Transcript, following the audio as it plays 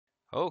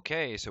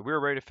Okay, so we're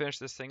ready to finish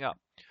this thing up.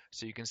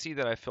 So you can see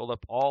that I filled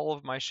up all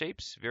of my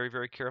shapes very,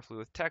 very carefully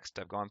with text.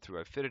 I've gone through,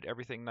 I've fitted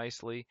everything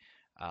nicely.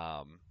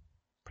 Um,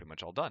 Pretty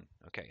much all done.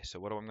 Okay, so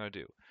what am I going to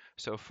do?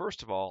 So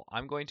first of all,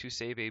 I'm going to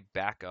save a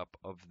backup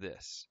of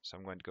this. So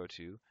I'm going to go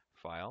to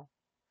File,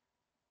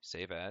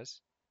 Save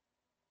As,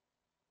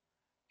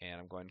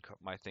 and I'm going to,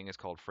 my thing is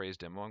called Phrase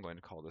Demo. I'm going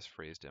to call this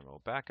Phrase Demo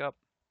Backup.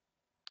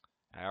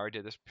 I already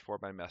did this before,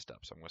 but I messed up,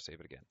 so I'm going to save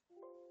it again.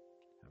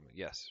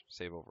 Yes,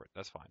 save over it.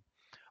 That's fine.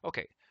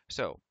 Okay,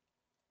 so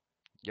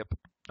yep.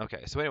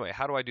 Okay, so anyway,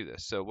 how do I do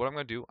this? So what I'm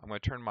going to do, I'm going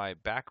to turn my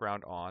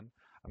background on.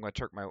 I'm going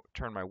to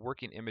turn my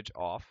working image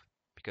off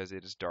because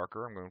it is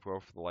darker. I'm going to go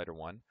for the lighter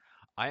one.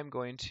 I am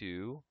going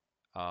to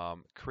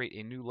create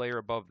a new layer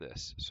above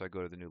this. So I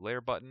go to the new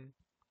layer button,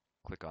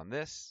 click on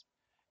this,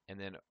 and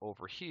then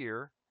over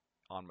here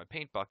on my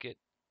paint bucket,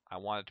 I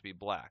want it to be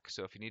black.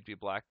 So if you need to be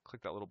black,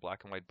 click that little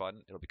black and white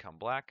button. It'll become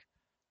black.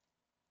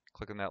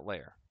 Click on that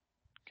layer.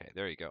 Okay,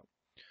 there you go.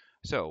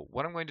 So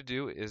what I'm going to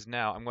do is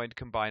now I'm going to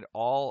combine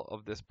all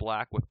of this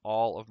black with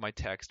all of my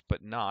text,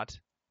 but not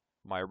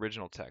my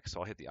original text. So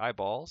I'll hit the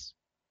eyeballs,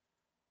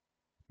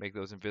 make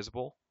those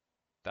invisible.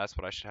 That's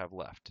what I should have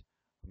left.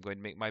 I'm going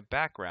to make my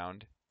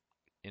background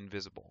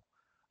invisible.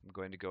 I'm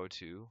going to go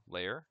to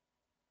Layer,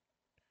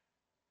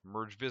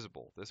 Merge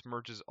Visible. This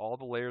merges all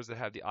the layers that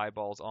have the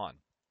eyeballs on.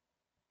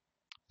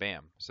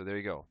 Bam. So there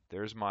you go.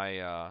 There's my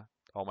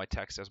all my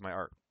text as my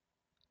art.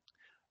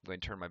 I'm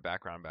going to turn my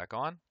background back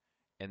on.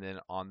 And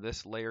then on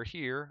this layer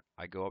here,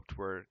 I go up to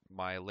where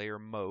my layer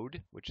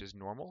mode, which is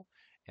normal,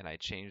 and I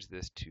change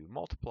this to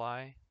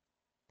multiply,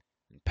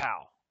 and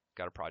pow,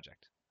 got a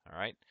project. All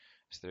right,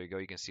 so there you go.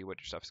 You can see what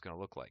your stuff is going to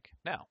look like.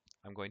 Now,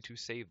 I'm going to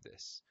save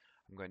this.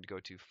 I'm going to go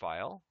to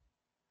File,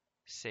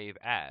 Save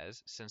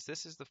As. Since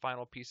this is the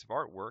final piece of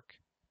artwork,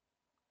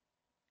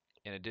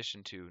 in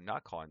addition to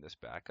not calling this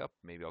backup,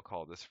 maybe I'll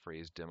call this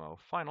Phrase Demo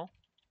Final.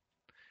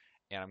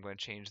 And I'm going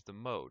to change the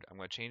mode. I'm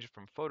going to change it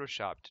from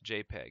Photoshop to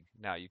JPEG.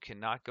 Now you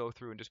cannot go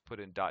through and just put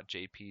in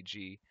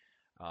 .jpg.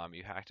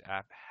 You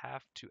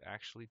have to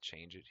actually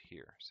change it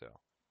here. So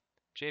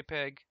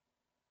JPEG,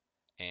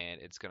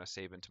 and it's going to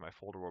save into my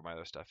folder where my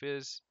other stuff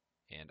is,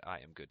 and I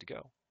am good to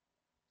go.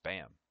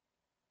 Bam.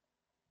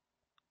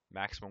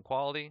 Maximum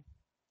quality,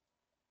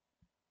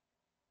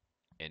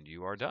 and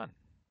you are done.